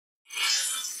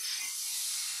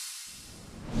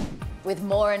With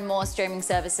more and more streaming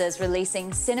services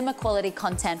releasing cinema quality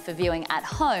content for viewing at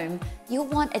home, you'll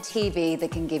want a TV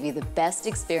that can give you the best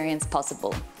experience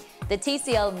possible. The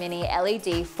TCL Mini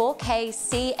LED 4K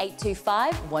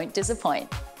C825 won't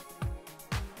disappoint.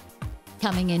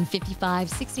 Coming in 55,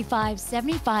 65,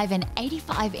 75 and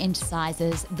 85-inch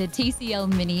sizes, the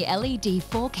TCL Mini LED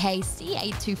 4K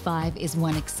C825 is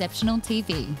one exceptional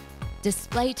TV.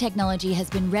 Display technology has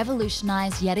been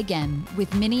revolutionized yet again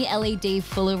with Mini LED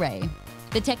Full Array.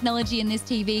 The technology in this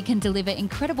TV can deliver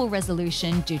incredible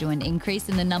resolution due to an increase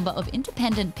in the number of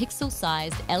independent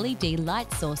pixel-sized LED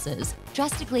light sources,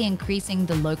 drastically increasing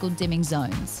the local dimming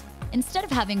zones. Instead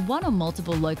of having one or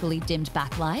multiple locally dimmed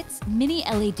backlights, Mini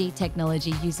LED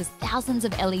technology uses thousands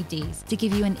of LEDs to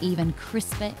give you an even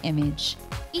crisper image.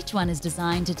 Each one is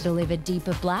designed to deliver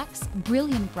deeper blacks,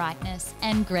 brilliant brightness,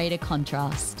 and greater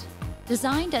contrast.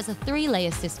 Designed as a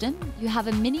 3-layer system, you have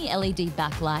a Mini LED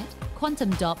backlight, quantum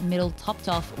dot middle topped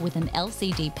off with an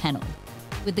LCD panel.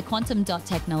 With the quantum dot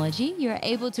technology, you're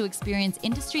able to experience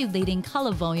industry-leading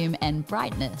color volume and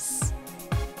brightness.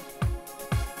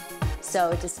 So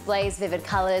it displays vivid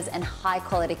colors and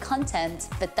high-quality content,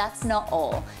 but that's not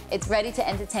all. It's ready to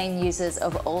entertain users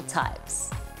of all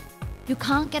types. You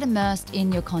can't get immersed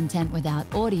in your content without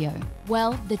audio.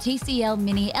 Well, the TCL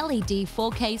Mini LED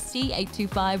 4K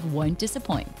C825 won't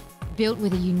disappoint. Built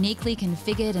with a uniquely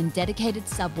configured and dedicated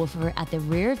subwoofer at the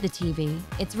rear of the TV,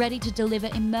 it's ready to deliver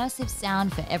immersive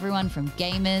sound for everyone from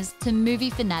gamers to movie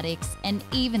fanatics and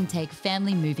even take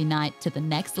family movie night to the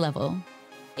next level.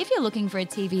 If you're looking for a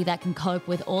TV that can cope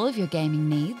with all of your gaming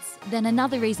needs, then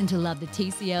another reason to love the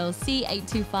TCL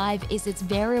C825 is its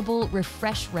variable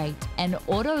refresh rate and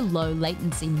auto low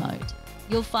latency mode.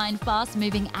 You'll find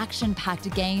fast-moving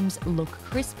action-packed games look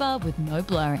crisper with no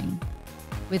blurring.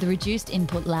 With reduced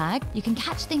input lag, you can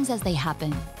catch things as they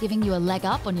happen, giving you a leg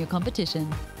up on your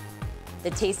competition.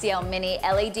 The TCL Mini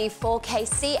LED 4K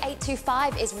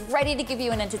C825 is ready to give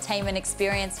you an entertainment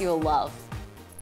experience you'll love.